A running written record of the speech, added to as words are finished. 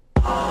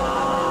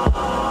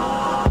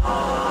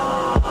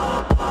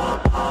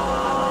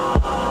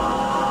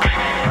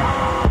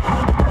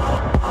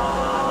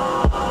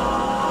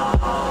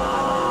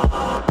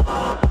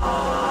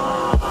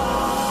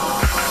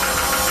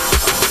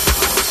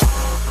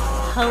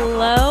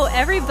Hello,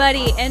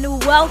 everybody, and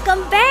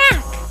welcome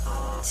back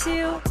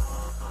to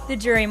the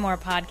Jury Moore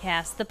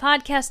podcast, the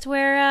podcast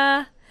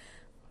where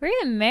we're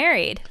getting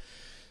married.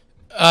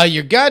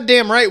 You're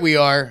goddamn right we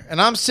are,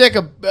 and I'm sick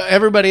of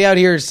everybody out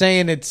here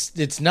saying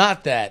it's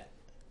not that.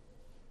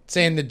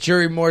 Saying that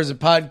Jury Moore is a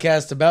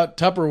podcast about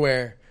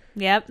Tupperware.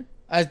 Yep.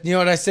 You know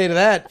what I say to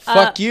that?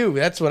 Fuck you.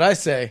 That's what I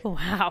say.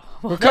 Wow.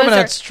 We're coming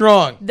out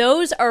strong.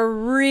 Those are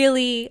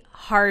really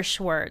harsh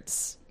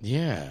words.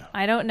 Yeah.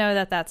 I don't know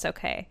that that's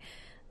okay.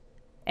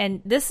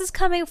 And this is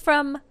coming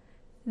from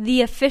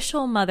the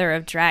official Mother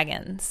of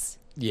Dragons.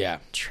 Yeah.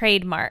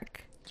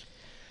 Trademark.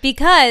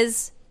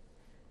 Because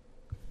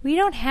we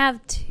don't have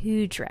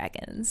two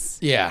dragons.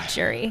 Yeah.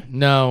 Jury.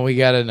 No, we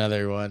got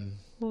another one.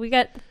 We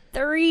got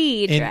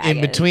three dragons. In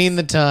between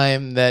the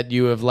time that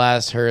you have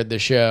last heard the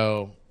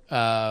show,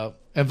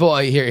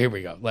 here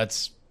we go.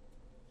 Let's.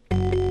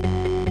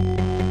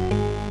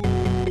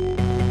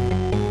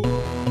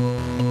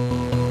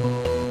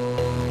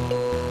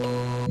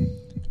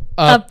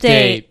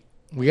 Update.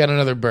 We got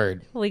another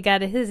bird. We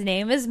got his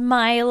name is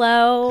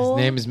Milo.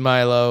 His name is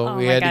Milo. Oh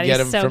we my had God, to get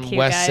him he's so from cute,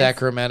 West guys.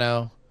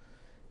 Sacramento.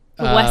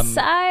 West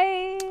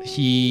Side.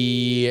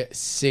 He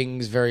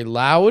sings very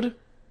loud.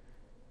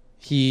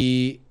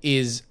 He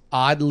is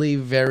oddly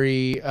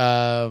very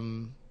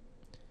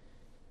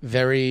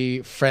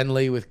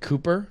friendly with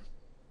Cooper,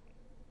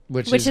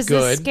 which is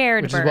good. A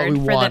scared which bird. is what we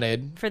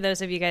wanted. For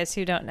those of you guys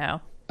who don't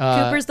know,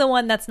 Cooper's the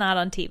one that's not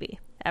on TV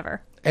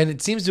ever. And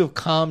it seems to have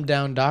calmed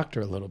down Doctor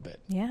a little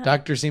bit. Yeah.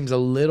 Doctor seems a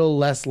little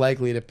less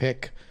likely to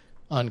pick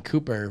on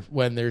Cooper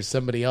when there's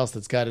somebody else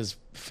that's got his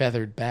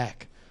feathered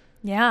back.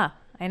 Yeah,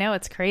 I know,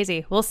 it's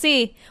crazy. We'll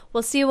see.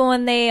 We'll see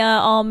when they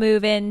all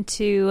move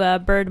into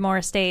Birdmore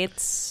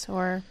Estates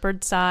or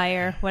Birdseye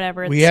or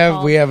whatever it's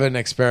called. We have an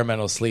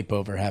experimental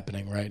sleepover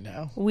happening right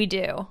now. We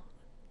do.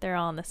 They're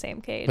all in the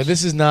same cage. But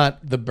this is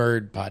not the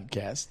Bird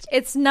podcast.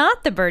 It's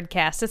not the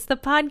Birdcast. It's the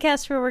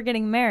podcast where we're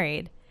getting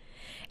married.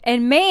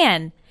 And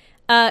man,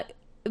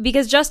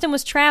 because Justin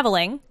was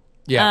traveling,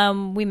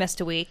 we missed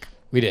a week.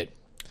 We did.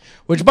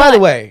 Which, by the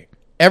way,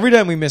 every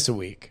time we miss a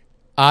week,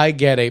 I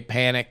get a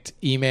panicked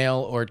email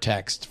or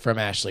text from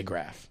Ashley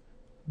Graff,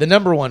 the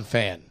number one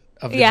fan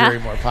of the Jury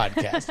Moore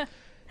podcast.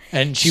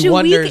 And she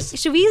wonders...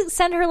 should we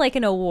send her like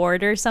an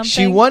award or something?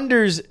 She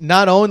wonders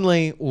not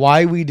only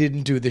why we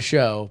didn't do the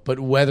show, but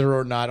whether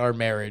or not our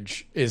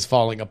marriage is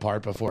falling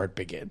apart before it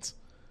begins.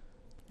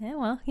 Yeah,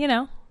 well, you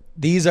know.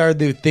 These are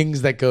the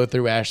things that go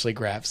through Ashley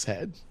Graff's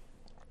head.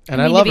 And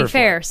I mean, love to her be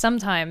fair, for it.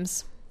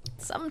 sometimes.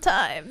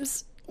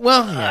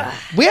 Well, yeah.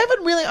 We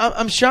haven't really...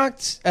 I'm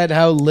shocked at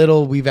how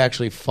little we've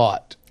actually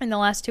fought. In the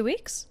last 2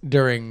 weeks?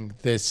 During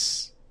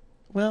this...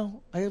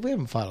 Well, we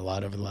haven't fought a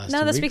lot over the last 2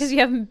 weeks. No, that's because you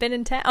haven't been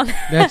in town.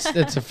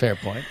 That's a fair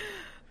point.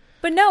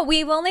 But no,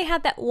 we've only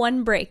had that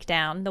one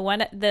breakdown,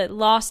 the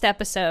lost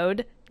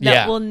episode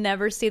that will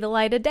never see the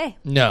light of day.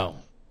 No.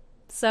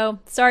 So,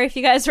 sorry if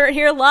you guys weren't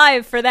here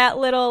live for that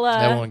little...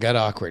 that one got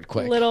awkward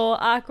quick. Little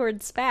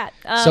awkward spat.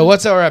 So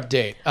what's our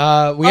update?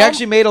 We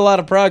actually made a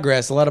lot of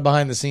progress, a lot of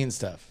behind-the-scenes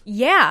stuff.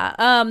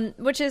 Yeah,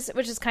 which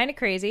is kind of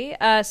crazy.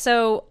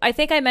 So I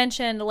think I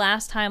mentioned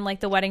last time, like,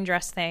 the wedding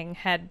dress thing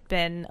had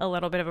been a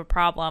little bit of a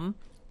problem.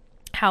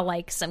 How,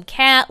 like, some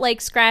cat,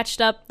 like,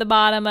 scratched up the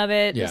bottom of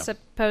it,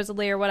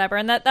 supposedly, or whatever.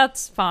 And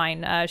that's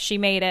fine. She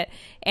made it.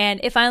 And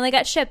it finally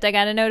got shipped. I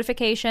got a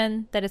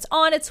notification that it's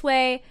on its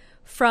way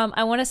from,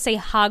 I want to say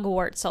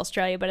Hogwarts,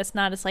 Australia, but it's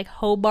not. It's like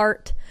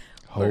Hobart.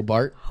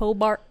 Hobart.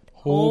 Hobart.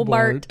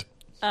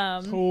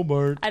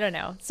 I don't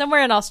know.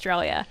 Somewhere in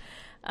Australia.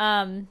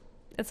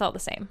 It's all the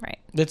same, right?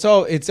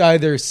 It's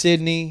either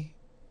Sydney.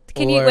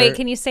 Can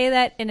you say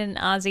that in an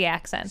Aussie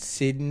accent?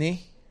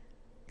 Sydney.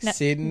 No,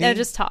 Sydney. No,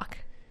 just talk.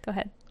 Go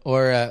ahead.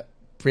 Or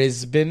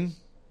Brisbane.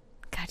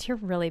 God, you're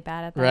really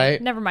bad at that. Right?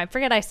 Never mind.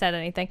 Forget I said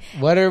anything.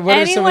 What are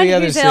some of the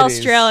other cities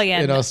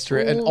Australian in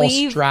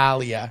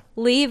Australia?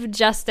 Leave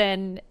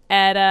Justin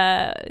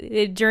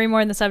at Jury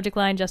Moore in the subject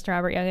line,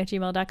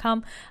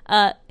 justinrobertyoung@gmail.com.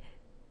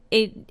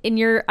 In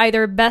your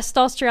either best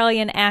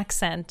Australian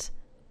accent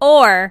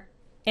or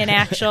in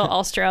actual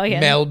Australian.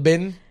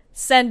 Melbourne.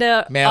 Send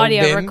a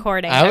audio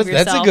recording of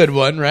yourself. That's a good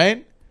one,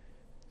 right?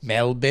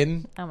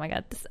 Melbourne. Oh my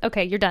God.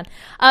 Okay, you're done.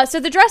 So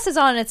the dress is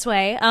on its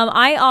way.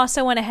 I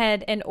also went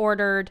ahead and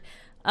ordered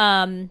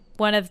one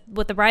of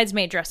what the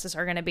bridesmaid dresses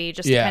are going to be,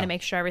 just to kind of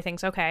make sure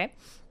everything's okay.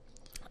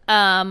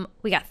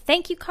 We got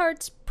thank you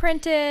cards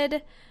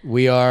printed.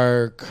 We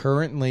are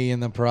currently in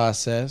the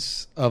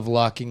process of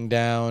locking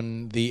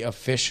down the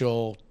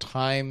official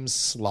time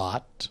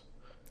slot.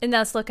 And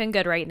that's looking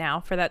good right now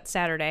for that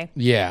Saturday.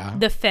 Yeah.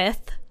 The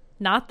 5th,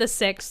 not the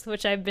 6th,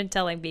 which I've been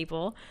telling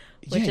people.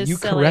 Which is you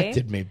silly.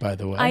 corrected me, by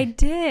the way. I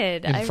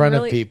did. In front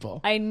of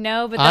people. I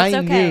know, but that's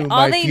okay. I knew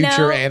my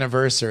future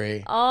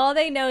anniversary. All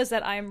they know is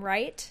that I'm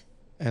right.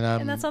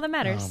 And that's all that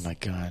matters. Oh, my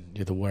God.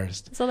 You're the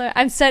worst. So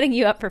I'm setting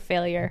you up for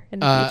failure in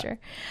the future.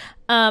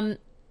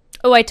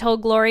 I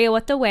told Gloria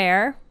what to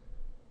wear.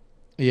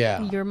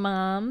 Yeah. Your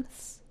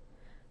mom's.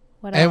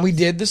 What else? And we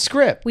did the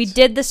script. We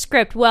did the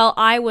script. Well,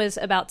 I was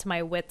about to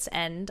my wit's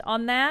end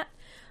on that.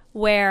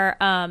 where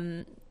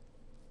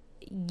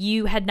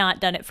you had not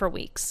done it for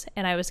weeks,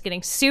 and I was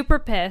getting super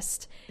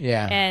pissed.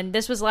 Yeah. And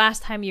this was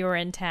last time you were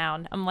in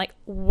town. I'm like,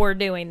 we're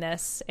doing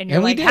this. And you're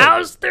And we like, did.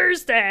 how's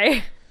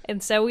Thursday?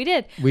 And so we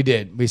did. We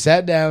did. We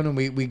sat down and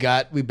we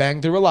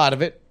banged through a lot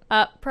of it.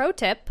 Pro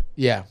tip.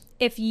 Yeah.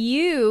 If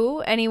you,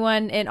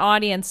 anyone in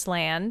audience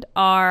land,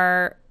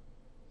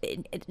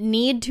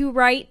 need to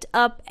write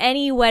up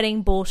any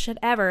wedding bullshit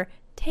ever,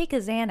 take a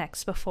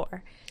Xanax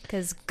before.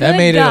 Because that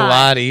made it a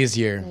lot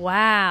easier.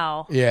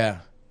 Wow. Yeah.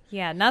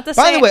 Yeah, not to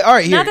By say, the way, all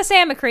right, here. not to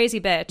say I'm a crazy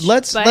bitch.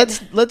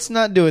 Let's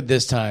not do it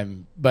this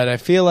time, but I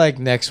feel like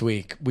next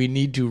week we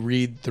need to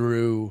read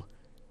through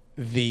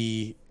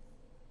the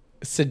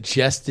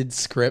suggested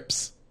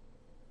scripts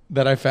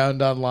that I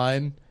found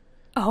online.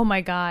 Oh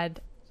my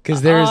God.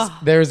 Because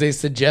there's a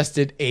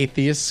suggested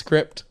atheist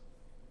script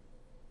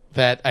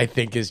that I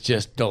think is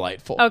just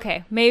delightful.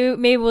 Okay,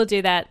 maybe we'll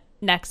do that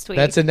next week.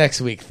 That's a next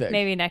week thing.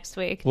 Maybe next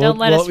week. Don't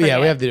let us forget. Yeah,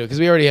 we have to do it because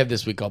we already have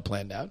this week all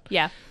planned out.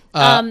 Yeah.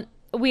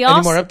 Any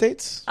more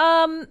updates?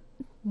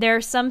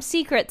 There's some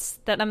secrets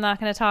that I'm not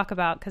going to talk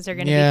about because they're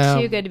going to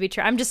be too good to be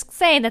true. I'm just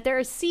saying that there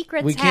are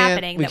secrets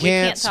happening that we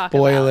can't talk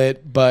about. We can't spoil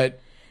it,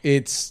 but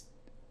it's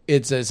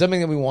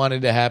something that we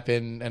wanted to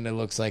happen, and it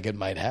looks like it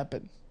might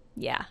happen.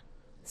 Yeah.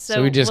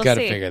 So we just got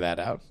to see. figure that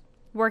out.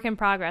 Work in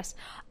progress.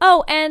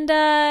 Oh,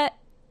 and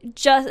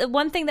just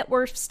one thing that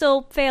we're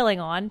still failing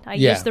on. I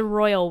use the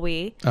royal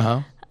we.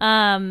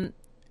 You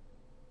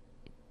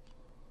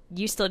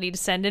still need to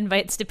send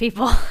invites to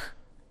people.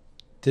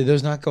 Did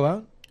those not go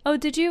out? Oh,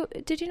 did you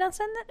not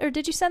send that? Or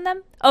did you send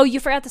them? Oh, you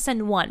forgot to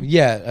send one.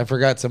 Yeah, I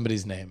forgot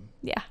somebody's name.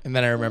 Yeah. And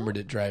then I remembered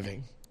it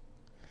driving.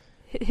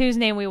 Whose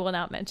name we will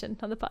not mention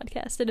on the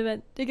podcast in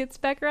event it gets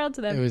back around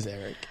to them. It was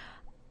Eric.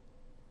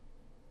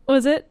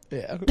 Was it?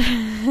 Yeah.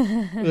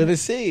 With a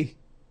C.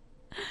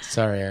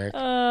 Sorry, Eric.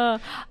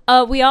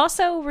 We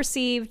also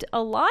received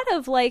a lot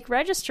of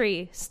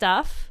registry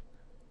stuff.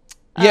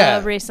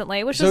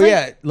 Recently, which so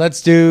was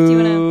let's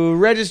do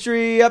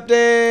registry update.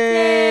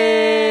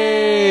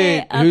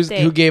 Yay,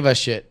 update. Who gave us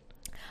shit?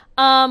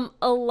 A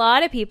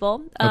lot of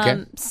people.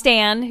 Okay.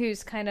 Stan,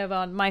 who's kind of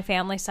on my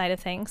family side of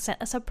things,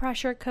 sent us a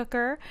pressure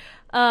cooker.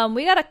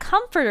 We got a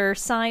comforter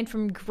signed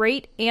from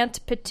Great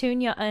Aunt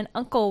Petunia and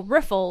Uncle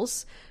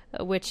Riffles,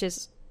 which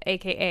is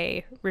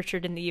AKA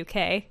Richard in the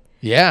UK.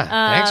 Yeah,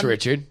 thanks,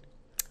 Richard.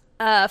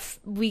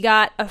 We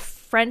got a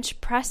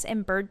French press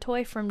and bird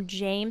toy from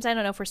James. I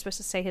don't know if we're supposed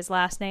to say his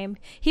last name.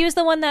 He was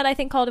the one that I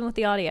think called in with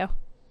the audio.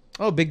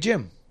 Oh, Big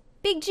Jim.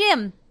 Big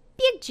Jim.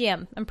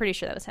 I'm pretty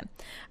sure that was him.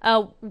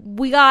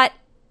 We got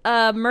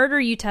murder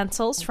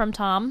utensils from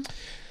Tom.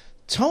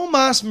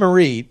 Tomas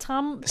Marie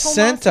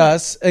sent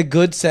us a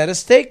good set of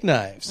steak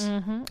knives.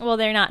 Mm-hmm. Well,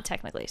 they're not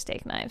technically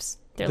steak knives.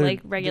 They're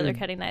like regular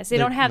cutting knives. They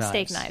don't have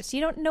steak knives.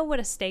 You don't know what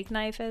a steak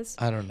knife is?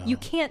 I don't know. You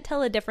can't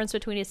tell a difference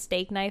between a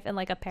steak knife and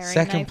a paring knife.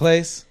 Second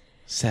place,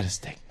 set of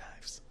steak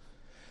knives.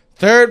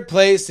 Third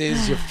place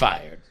is you're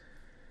fired.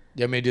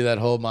 You want me to do that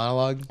whole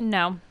monologue?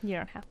 No, you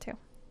don't have to.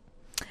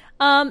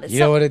 You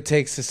know what it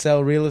takes to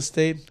sell real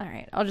estate? All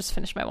right, I'll just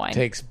finish my wine. It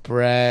takes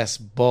brass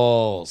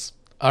balls.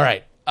 All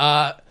right.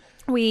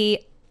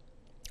 We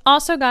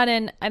also got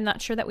in, I'm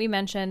not sure that we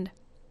mentioned,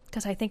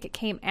 because I think it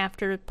came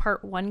after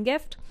part 1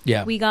 gift.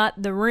 Yeah. We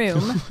got the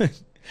room.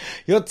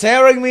 You're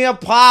tearing me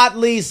apart,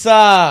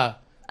 Lisa.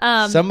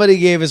 Somebody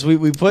gave us,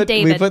 we put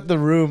the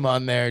room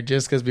on there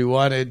just because we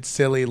wanted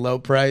silly low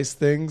price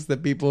things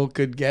that people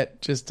could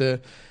get just to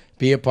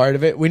be a part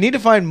of it. We need to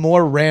find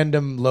more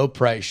random low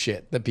price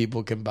shit that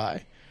people can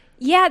buy.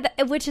 Yeah,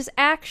 which is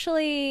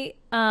actually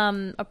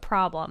a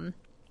problem.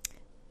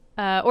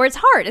 Or it's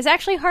hard. It's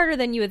actually harder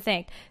than you would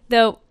think.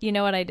 Though, you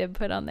know what I did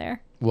put on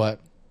there? What?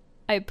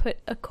 I put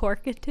a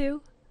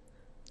corkatoo.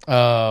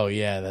 Oh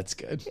yeah, that's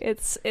good.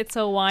 It's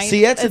a wine.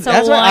 See, that's what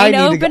I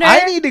need to go.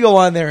 I need to go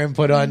on there and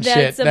put on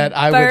shit that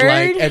I would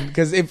like, and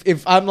because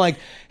if I'm like,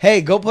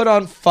 hey, go put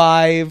on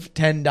 $5,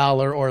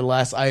 $10 or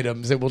less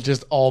items, it will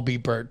just all be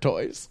bird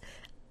toys.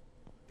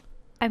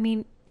 I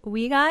mean,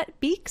 we got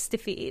beaks to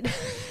feed.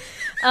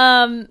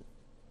 Oh,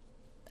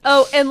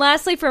 and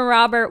lastly, from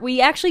Robert, we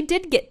actually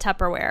did get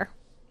Tupperware.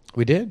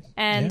 We did,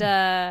 and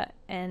a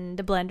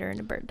blender and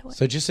a bird toy.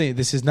 So just saying,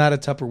 this is not a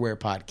Tupperware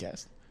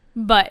podcast,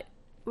 but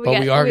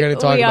we are going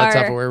to talk about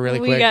Tupperware really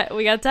quick.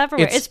 We got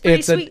Tupperware. It's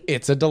pretty sweet.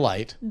 It's a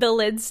delight. The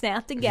lids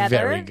snap together.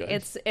 Very good.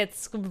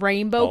 It's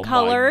rainbow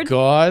colored. Oh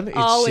my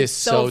God! It's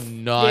so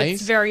nice.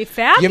 It's very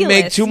fabulous. You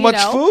make too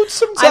much food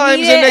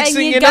sometimes, and next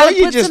thing you know,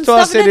 you just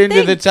toss it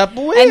into the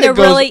Tupperware, and they're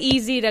really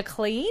easy to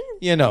clean.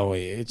 You know,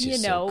 it's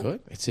just so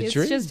good. It's a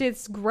dream.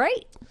 It's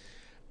great.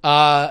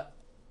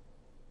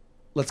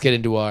 Let's get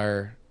into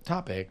our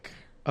topic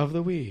of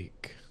the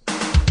week.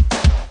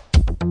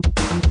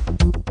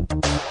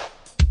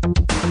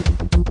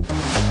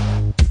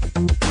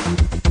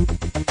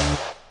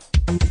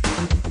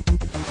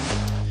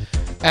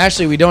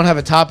 Ashley, we don't have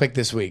a topic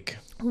this week.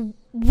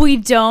 We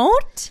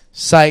don't?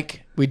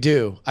 Psych, we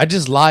do. I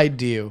just lied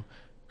to you.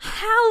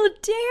 How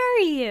dare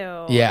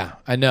you? Yeah,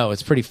 I know.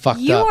 It's pretty fucked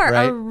You up, are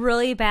right? a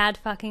really bad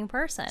fucking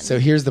person. So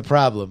here's the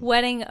problem.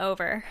 Wedding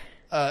over.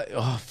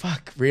 Oh,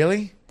 fuck.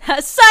 Really?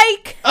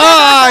 Psych!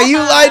 You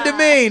lied to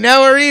me.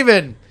 Now we're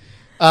even.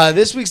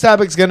 This week's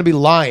topic is going to be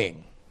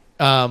lying.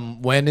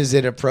 When is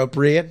it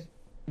appropriate?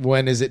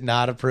 When is it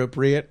not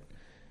appropriate?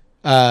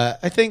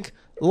 I think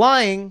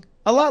lying,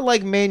 a lot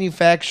like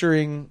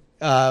manufacturing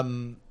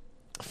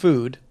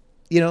food,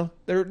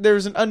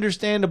 there's an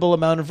understandable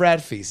amount of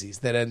rat feces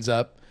that ends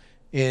up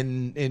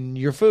in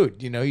your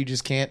food. You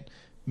just can't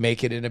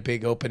make it in a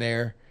big open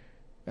air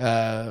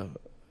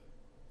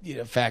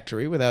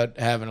factory without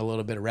having a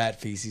little bit of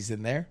rat feces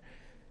in there.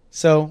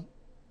 So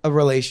a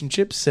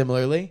relationship,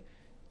 similarly,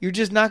 you're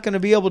just not going to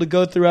be able to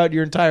go throughout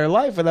your entire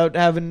life without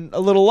having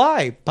a little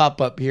lie pop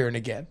up here and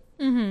again.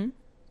 Mm-hmm.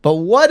 But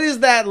what is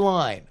that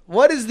line?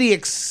 What is the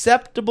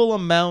acceptable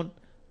amount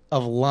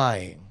of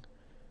lying?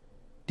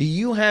 Do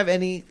you have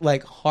any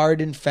hard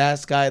and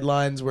fast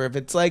guidelines where if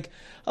it's a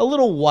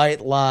little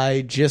white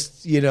lie,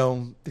 just,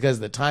 because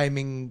the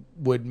timing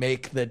would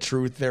make the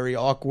truth very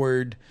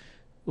awkward,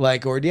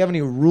 or do you have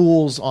any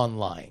rules on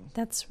lying?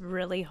 That's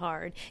really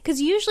hard. Because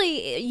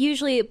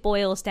usually it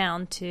boils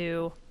down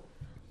to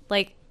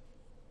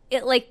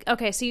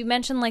okay, so you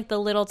mentioned the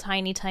little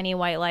tiny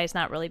white lies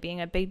not really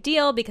being a big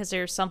deal because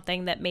there's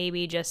something that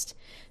maybe just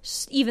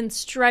even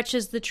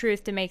stretches the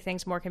truth to make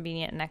things more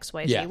convenient in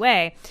XYZ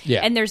way.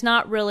 Yeah. And there's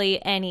not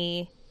really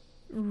any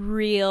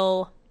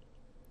real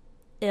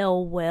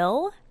ill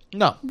will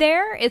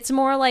there. It's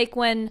more like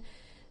when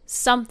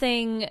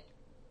something,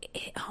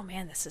 oh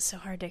man, this is so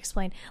hard to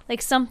explain.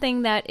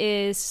 Something that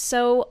is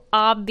so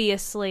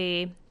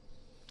obviously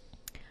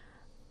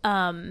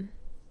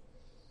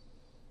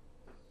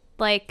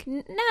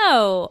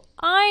no,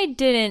 I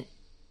didn't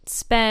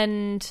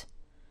spend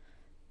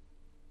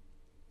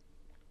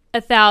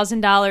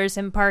 $1,000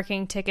 in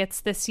parking tickets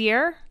this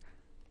year.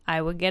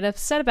 I would get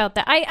upset about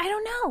that. I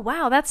don't know.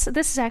 Wow, this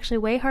is actually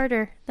way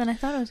harder than I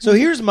thought it was. So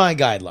here's my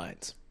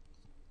guidelines.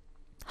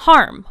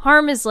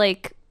 Harm is the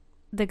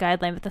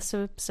guideline, but that's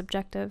so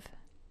subjective.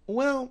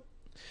 Well,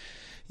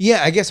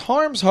 yeah, I guess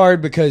harm's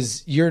hard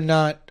because you're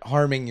not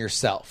harming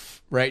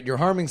yourself, right? You're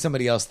harming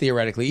somebody else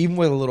theoretically, even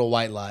with a little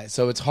white lie.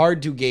 So it's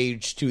hard to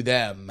gauge to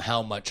them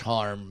how much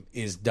harm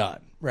is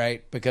done,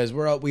 right? Because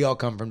we all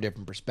come from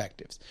different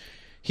perspectives.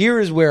 Here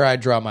is where I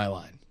draw my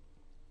line.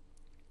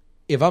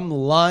 If I'm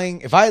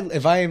lying, if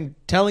I am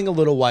telling a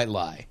little white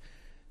lie,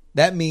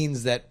 that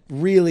means that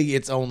really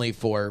it's only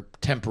for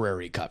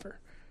temporary cover.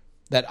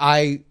 That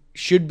I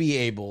should be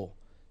able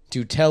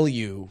to tell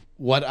you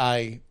what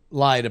I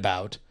lied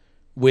about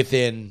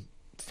within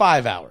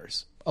 5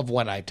 hours of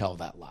when I tell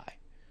that lie.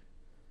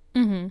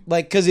 Mm-hmm.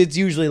 Because it's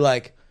usually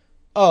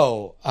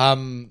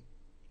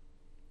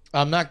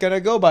I'm not going to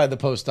go by the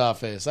post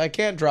office. I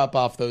can't drop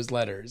off those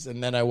letters.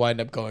 And then I wind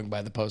up going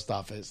by the post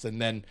office.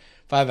 And then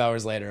 5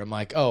 hours later, I'm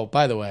like, oh,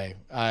 by the way,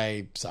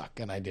 I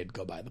suck. And I did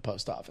go by the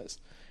post office.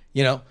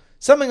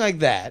 Something like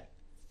that.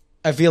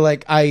 I feel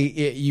like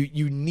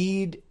you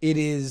need, it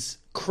is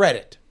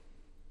credit.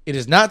 It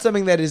is not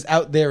something that is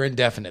out there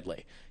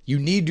indefinitely. You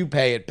need to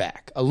pay it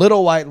back. A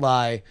little white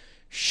lie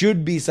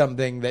should be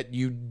something that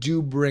you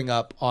do bring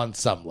up on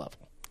some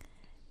level.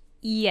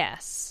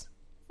 Yes.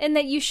 And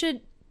that you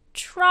should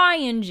try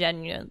and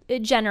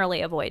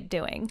generally avoid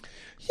doing.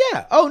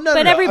 Yeah. Oh, no,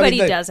 but everybody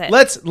does it.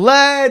 Let's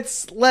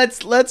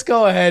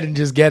go ahead and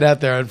just get out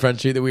there on Front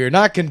Street that we are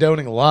not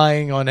condoning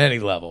lying on any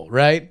level,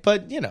 right?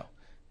 But,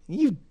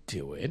 you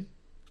do it.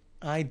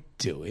 I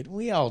do it.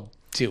 We all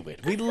do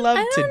it. We love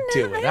to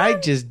do it. I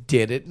just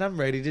did it, and I'm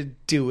ready to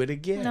do it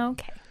again.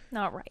 Okay.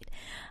 All right.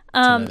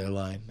 That's another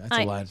line. That's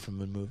a line from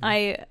a movie.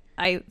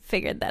 I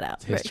figured that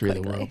out. History very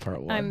of the World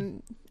Part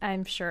 1.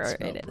 I'm sure it's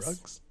it is.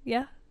 Brooks.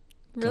 Yeah.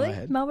 Really?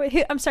 Mel,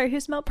 I'm sorry,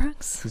 who's Mel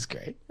Brooks? He's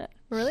great.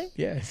 Really?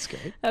 Yeah, he's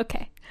great.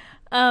 Okay.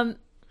 I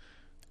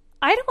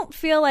don't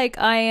feel like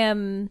I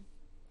am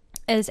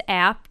as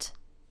apt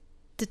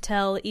to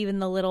tell even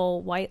the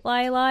little white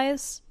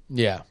lies.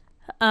 Yeah.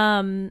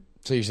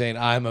 So you're saying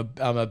I'm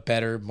a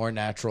better, more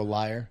natural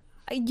liar?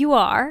 You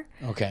are.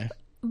 Okay.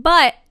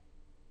 But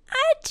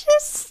I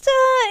just do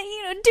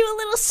a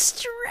little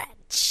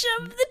stretch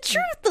of the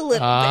truth a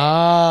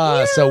little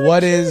bit.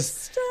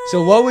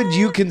 So what would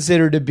you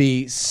consider to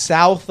be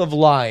south of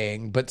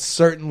lying, but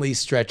certainly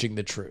stretching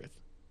the truth?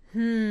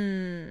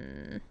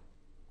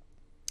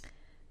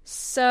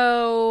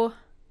 So,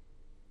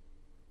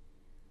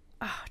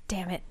 oh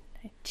damn it!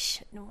 I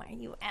shouldn't. Why are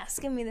you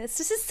asking me this?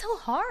 This is so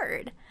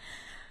hard.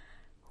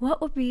 What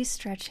would be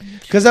stretching the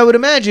truth? Because I would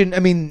imagine,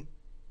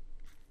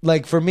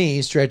 for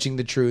me, stretching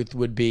the truth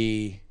would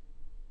be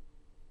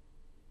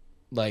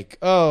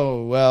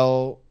oh,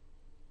 well,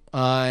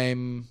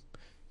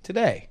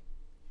 today,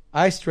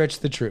 I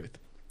stretched the truth.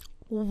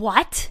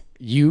 What?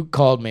 You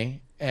called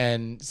me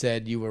and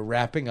said you were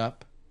wrapping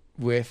up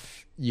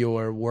with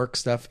your work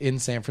stuff in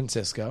San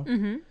Francisco.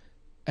 Mm-hmm.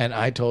 And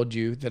I told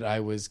you that I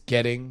was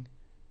getting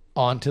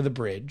onto the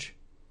bridge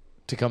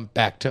to come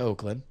back to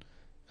Oakland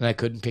and I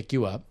couldn't pick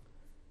you up.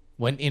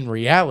 When in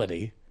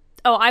reality,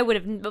 Oh, I would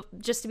have,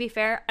 just to be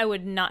fair, I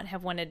would not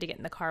have wanted to get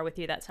in the car with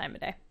you that time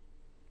of day.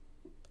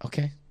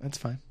 Okay, that's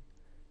fine.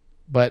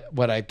 But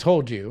what I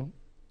told you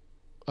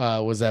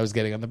was I was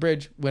getting on the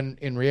bridge, when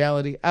in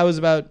reality, I was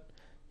about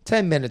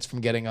 10 minutes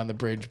from getting on the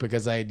bridge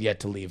because I had yet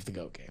to leave the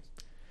Go game.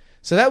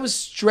 So that was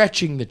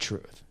stretching the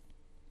truth.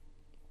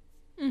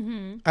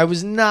 Mm-hmm. I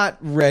was not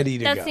ready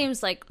to go. That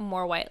seems like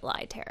more white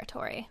lie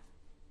territory.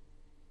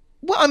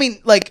 Well, I mean,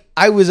 like,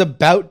 I was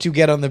about to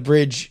get on the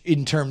bridge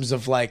in terms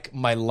of, like,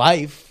 my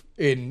life.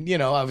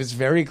 I was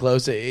very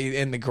close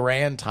in the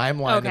grand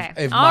timeline of my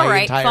entire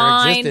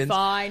existence.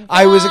 Fine.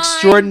 I was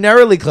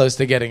extraordinarily close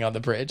to getting on the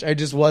bridge. I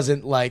just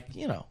wasn't, like,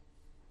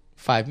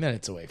 5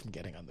 minutes away from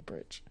getting on the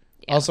bridge.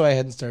 Yeah. Also, I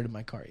hadn't started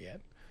my car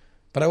yet.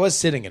 But I was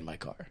sitting in my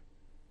car.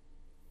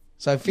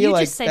 So I feel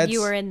like you just said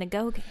you were in the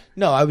Go game.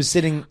 No, I was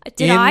sitting in the car.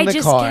 Did I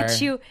just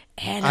get you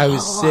in I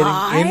was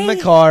sitting in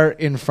the car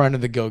in front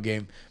of the Go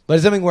game. But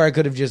it's something where I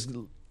could have just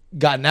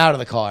gotten out of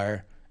the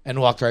car and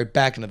walked right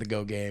back into the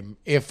Go game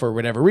if, for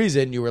whatever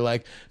reason, you were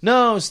like,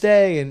 no,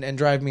 stay and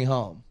drive me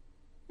home.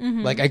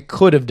 Mm-hmm. Like, I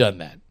could have done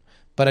that.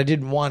 But I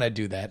didn't want to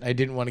do that. I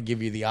didn't want to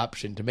give you the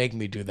option to make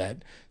me do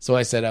that. So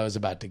I said I was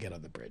about to get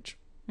on the bridge.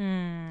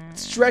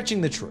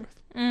 Stretching the truth.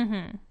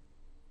 Mm-hmm.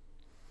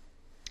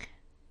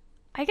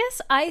 I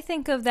guess I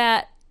think of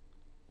that.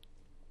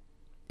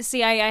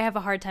 See, I have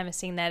a hard time of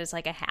seeing that as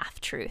like a half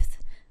truth.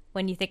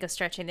 When you think of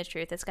stretching the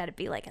truth, it's got to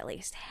be like at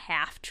least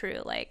half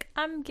true. Like,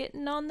 I'm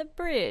getting on the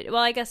bridge.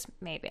 Well, I guess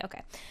maybe.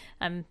 Okay.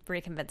 I'm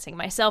reconvincing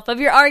myself of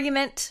your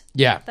argument.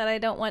 Yeah. That I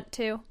don't want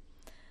to.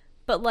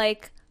 But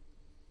like,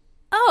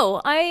 oh,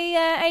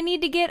 I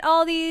need to get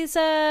all these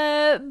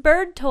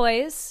bird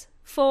toys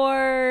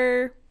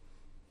for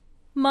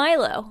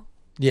Milo.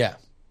 Yeah.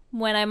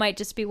 When I might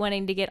just be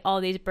wanting to get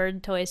all these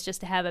bird toys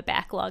just to have a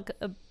backlog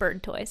of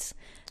bird toys.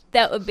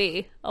 That would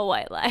be a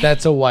white lie.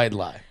 That's a white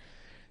lie.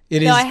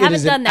 It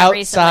is an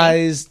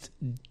outsized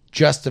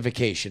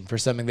justification for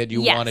something that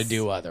you want to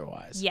do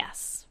otherwise.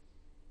 Yes.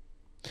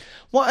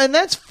 Well, and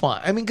that's fine.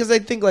 I mean, because I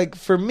think, like,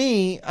 for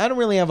me, I don't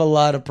really have a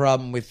lot of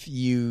problem with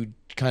you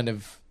kind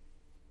of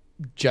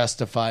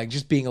justifying,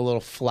 just being a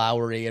little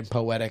flowery and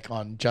poetic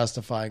on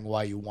justifying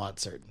why you want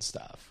certain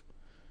stuff.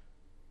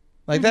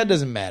 Like, that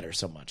doesn't matter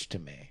so much to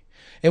me.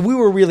 If we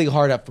were really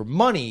hard up for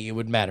money, it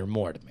would matter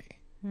more to me.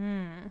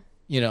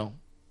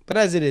 But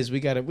as it is, we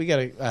got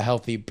a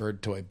healthy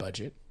bird toy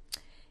budget.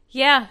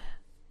 Yeah.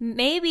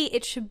 Maybe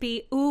it should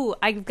be,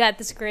 I've got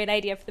this great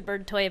idea for the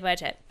bird toy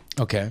budget.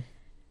 Okay.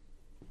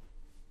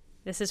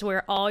 This is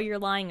where all your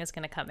lying is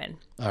going to come in.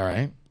 All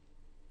right.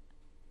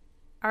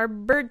 Our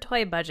bird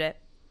toy budget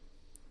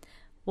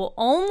will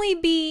only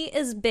be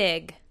as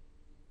big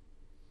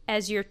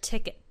as your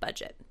ticket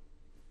budget.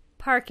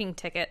 Parking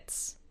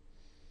tickets.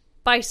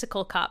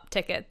 Bicycle cop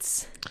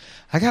tickets.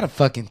 I got a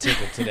fucking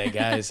ticket today,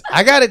 guys.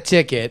 I got a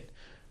ticket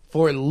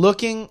for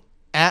looking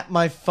at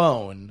my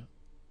phone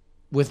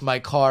with my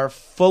car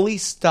fully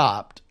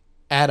stopped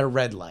at a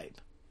red light.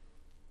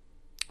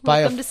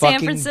 Welcome to San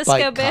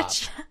Francisco,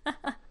 bitch.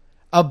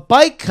 A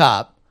bike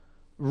cop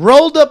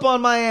rolled up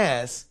on my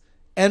ass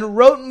and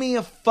wrote me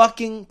a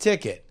fucking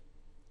ticket.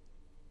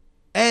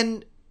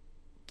 And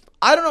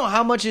I don't know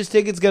how much his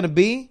ticket's going to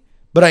be,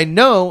 but I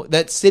know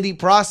that city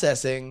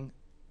processing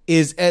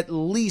is at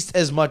least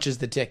as much as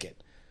the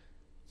ticket.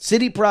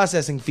 City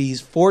processing fees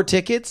for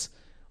tickets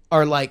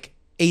are like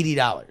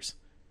 $80.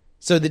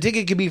 So the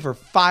ticket could be for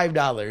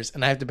 $5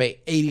 and I have to pay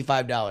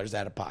 $85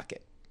 out of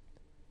pocket.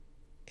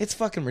 It's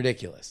fucking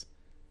ridiculous.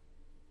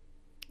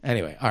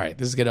 Anyway, all right,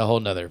 this is getting a whole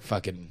nother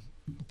fucking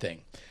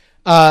thing.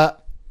 So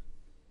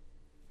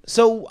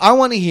I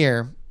want to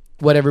hear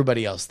what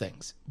everybody else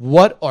thinks.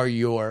 What are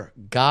your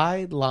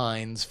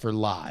guidelines for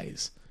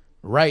lies?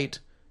 Write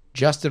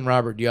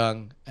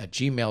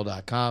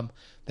JustinRobertYoung@gmail.com.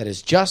 That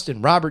is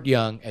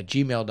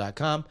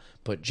JustinRobertYoung@gmail.com.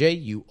 Put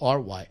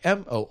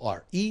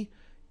JURYMORE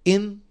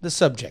in the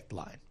subject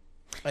line.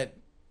 Go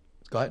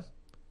ahead.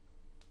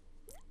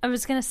 I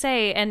was going to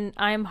say, and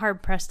I'm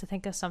hard-pressed to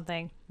think of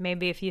something.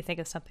 Maybe if you think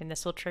of something,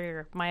 this will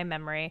trigger my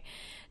memory.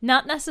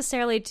 Not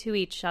necessarily to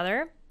each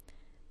other,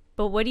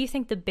 but what do you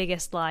think the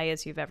biggest lie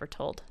is you've ever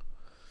told?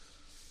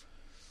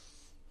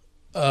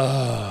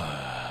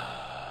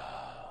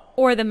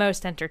 Or the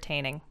most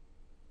entertaining?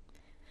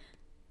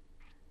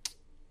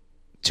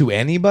 To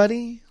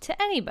anybody?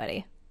 To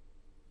anybody.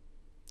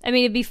 I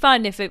mean, it'd be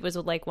fun if it was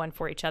like one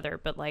for each other,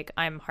 but like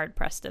I'm hard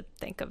pressed to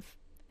think of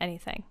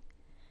anything.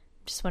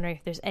 Just wondering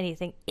if there's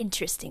anything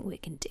interesting we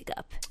can dig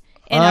up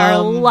in our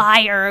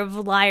liar of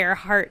liar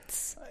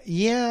hearts.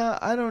 Yeah,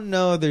 I don't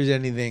know if there's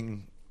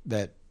anything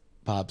that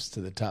pops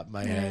to the top of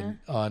my head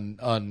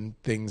on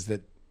things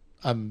that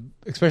I'm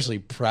especially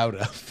proud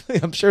of.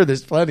 I'm sure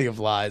there's plenty of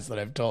lies that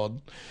I've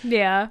told.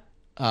 Yeah.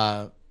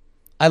 I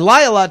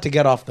lie a lot to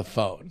get off the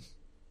phone.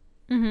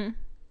 Mm-hmm.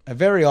 I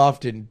very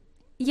often...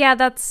 Yeah,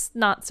 that's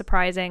not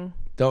surprising.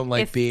 Don't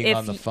like being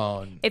on the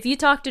phone. If you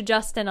talk to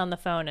Justin on the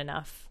phone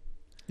enough.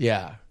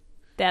 Yeah.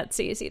 That's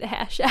easy to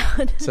hash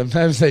out.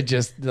 Sometimes I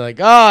just like,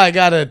 I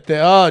gotta,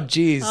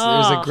 geez,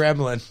 there's a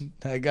gremlin.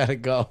 I gotta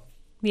go.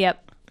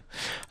 Yep.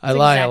 I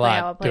lie exactly a how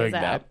lot it plays doing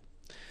out. that.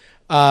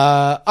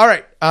 All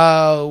right.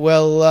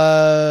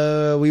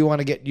 Well, we want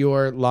to get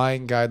your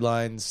lying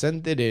guidelines.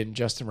 Send it in,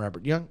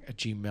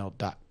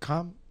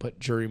 justinrobertyoung@gmail.com. Put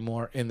Jury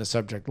Moore in the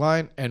subject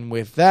line. And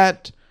with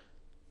that,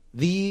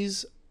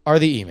 these are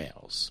the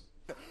emails.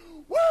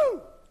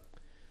 Woo!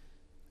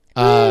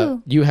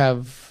 You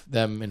have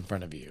them in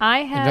front of you. I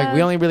have. In fact,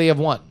 we only really have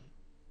one.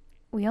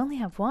 We only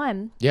have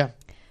one. Yeah.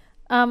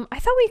 I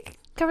thought we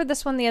covered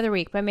this one the other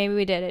week, but maybe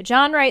we did it.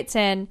 John writes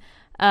in,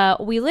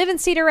 we live in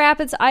Cedar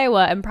Rapids,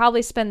 Iowa, and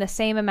probably spend the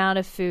same amount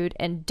of food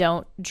and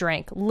don't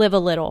drink. Live a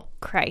little,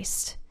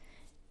 Christ.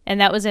 And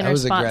that was in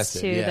response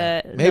to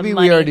the Maybe the we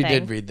money already thing.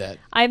 did read that.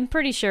 I'm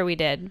pretty sure we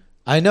did.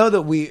 I know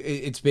that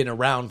it's been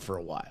around for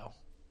a while.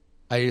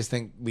 I just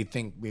think we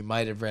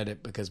might have read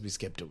it because we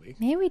skipped a week.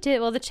 Maybe we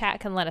did. Well, the chat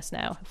can let us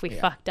know if we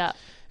fucked up.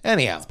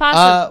 Anyhow, it's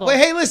possible. Wait,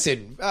 hey,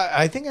 listen.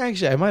 I think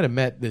I might have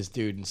met this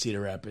dude in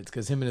Cedar Rapids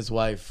because him and his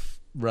wife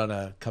run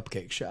a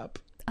cupcake shop,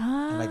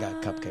 and I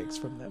got cupcakes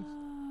from them.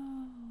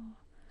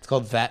 It's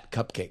called That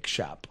Cupcake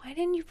Shop. Why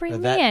didn't you bring or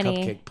me That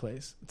any? Cupcake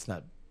Place. It's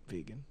not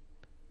vegan.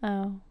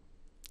 Oh,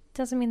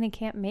 doesn't mean they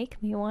can't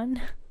make me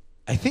one.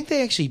 I think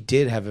they actually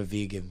did have a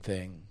vegan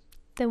thing.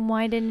 Then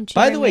why didn't you?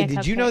 By bring the way, me a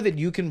did you cupcake? know that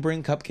you can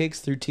bring cupcakes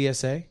through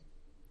TSA?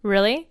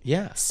 Really?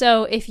 Yeah.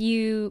 So if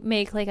you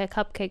make like a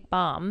cupcake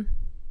bomb.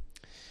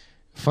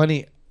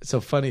 Funny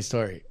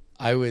story.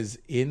 I was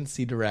in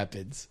Cedar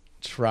Rapids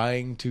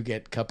trying to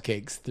get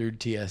cupcakes through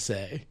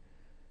TSA.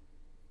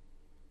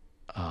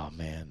 Oh,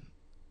 man.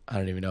 I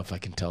don't even know if I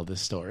can tell this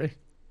story.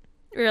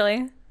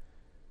 Really?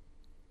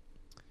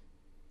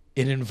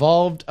 It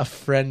involved a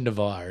friend of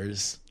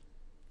ours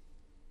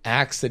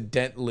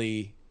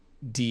accidentally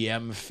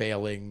DM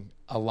failing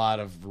a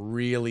lot of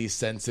really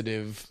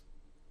sensitive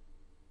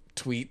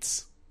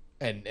tweets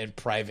and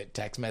private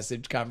text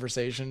message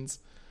conversations.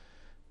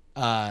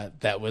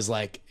 That was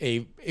like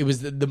it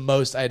was the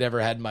most I'd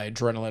ever had my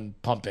adrenaline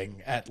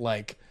pumping at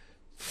like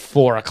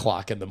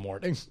 4:00 in the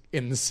morning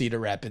in the Cedar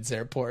Rapids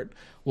airport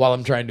while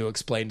I'm trying to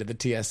explain to the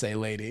TSA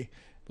lady,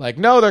 like,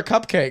 no, they're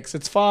cupcakes.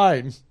 It's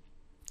fine.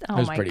 Oh It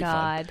was my pretty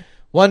God. fun.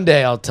 One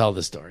day I'll tell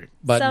the story,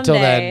 but until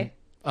then, Someday.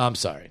 I'm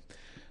sorry.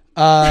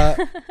 All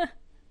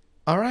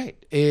right.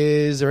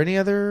 Is there any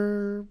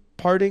other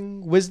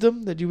parting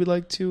wisdom that you would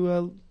like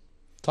to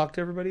talk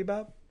to everybody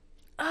about?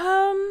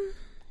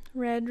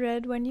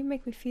 Red, when you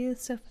make me feel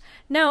so...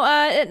 No,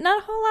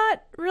 not a whole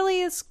lot really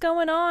is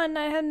going on.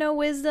 I had no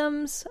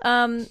wisdoms.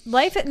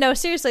 No,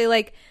 seriously,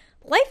 like,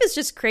 life is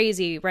just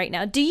crazy right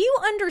now. Do you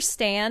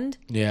understand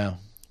Yeah.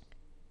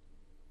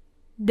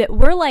 that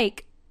we're,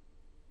 like,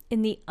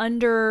 in the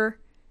under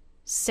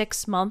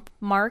 6-month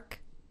mark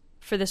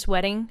for this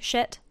wedding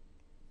shit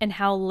and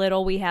how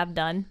little we have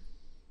done?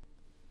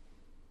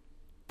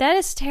 That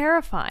is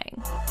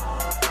terrifying.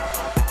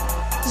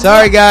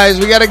 Sorry, guys.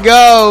 We got to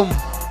go.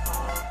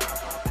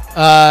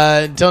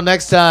 Until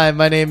next time,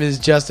 my name is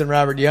Justin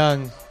Robert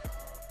Young.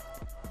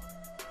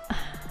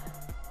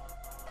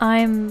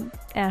 I'm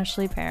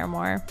Ashley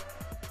Paramore.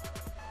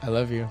 I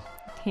love you.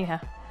 Yeah.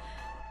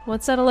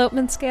 What's that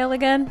elopement scale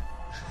again?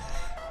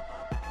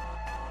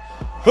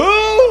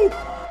 Who?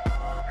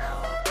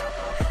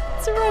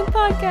 It's a wrong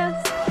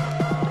podcast.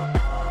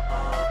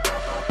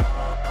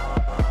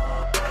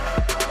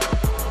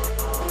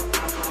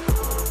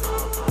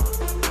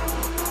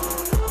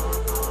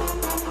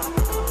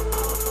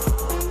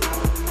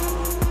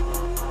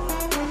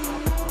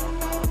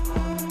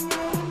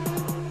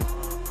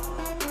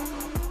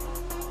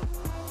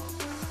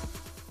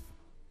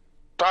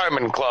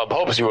 Diamond Club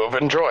hopes you have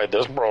enjoyed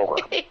this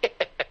program.